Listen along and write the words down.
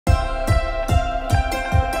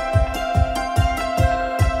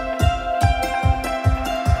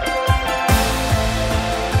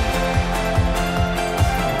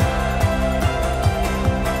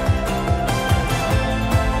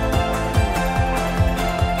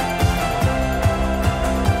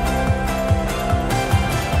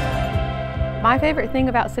My favorite thing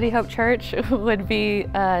about City Hope Church would be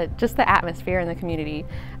just the atmosphere in the community.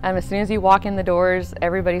 As soon as you walk in the doors,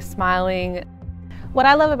 everybody's smiling. What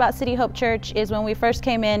I love about City Hope Church is when we first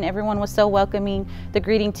came in, everyone was so welcoming. The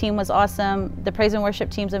greeting team was awesome, the praise and worship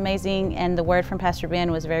team's amazing, and the word from Pastor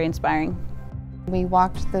Ben was very inspiring. We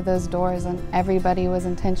walked through those doors and everybody was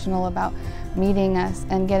intentional about meeting us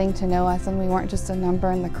and getting to know us, and we weren't just a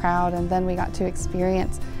number in the crowd. And then we got to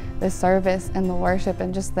experience the service and the worship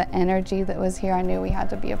and just the energy that was here. I knew we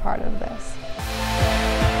had to be a part of this.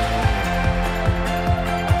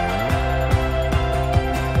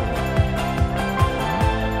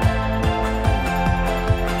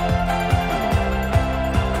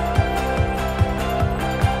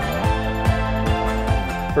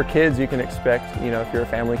 For kids, you can expect, if you're a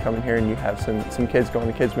family coming here and you have some kids going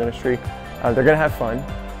to kids ministry, they're going to have fun.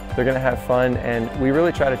 They're going to have fun, and we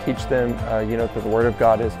really try to teach them, that the Word of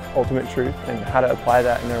God is ultimate truth and how to apply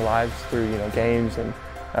that in their lives through, games and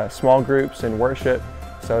small groups and worship.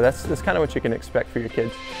 So that's kind of what you can expect for your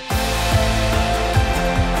kids.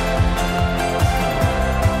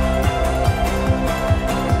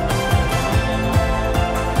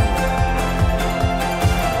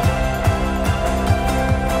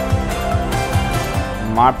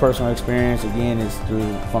 My personal experience, again, is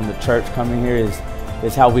from the church coming here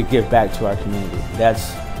is how we give back to our community.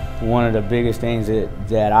 That's one of the biggest things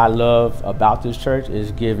that I love about this church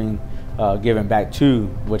is giving back to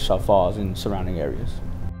Wichita Falls and surrounding areas.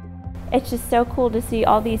 It's just so cool to see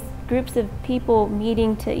all these groups of people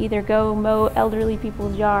meeting to either go mow elderly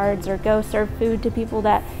people's yards or go serve food to people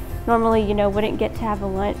that normally, wouldn't get to have a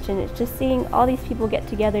lunch. And it's just seeing all these people get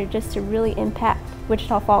together just to really impact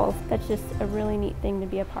Wichita Falls. That's just a really neat thing to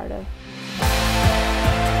be a part of.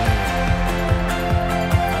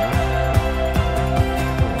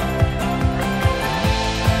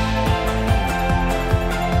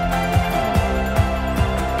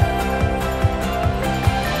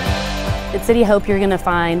 At City Hope, you're going to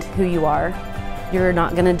find who you are. You're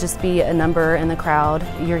not going to just be a number in the crowd.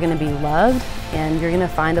 You're going to be loved, and you're going to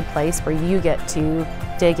find a place where you get to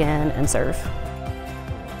dig in and serve.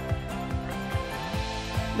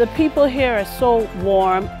 The people here are so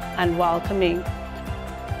warm and welcoming,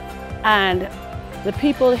 and the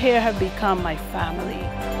people here have become my family.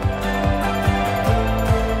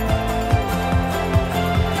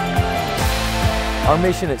 Our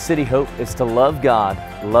mission at City Hope is to love God,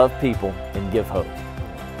 love people, and give hope.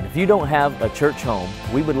 And if you don't have a church home,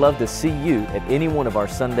 we would love to see you at any one of our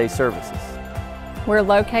Sunday services. We're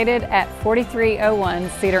located at 4301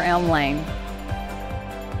 Cedar Elm Lane.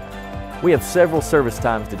 We have several service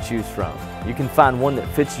times to choose from. You can find one that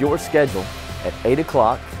fits your schedule at 8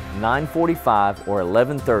 o'clock, 9:45, or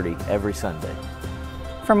 11:30 every Sunday.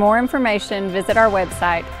 For more information, visit our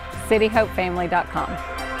website, cityhopefamily.com.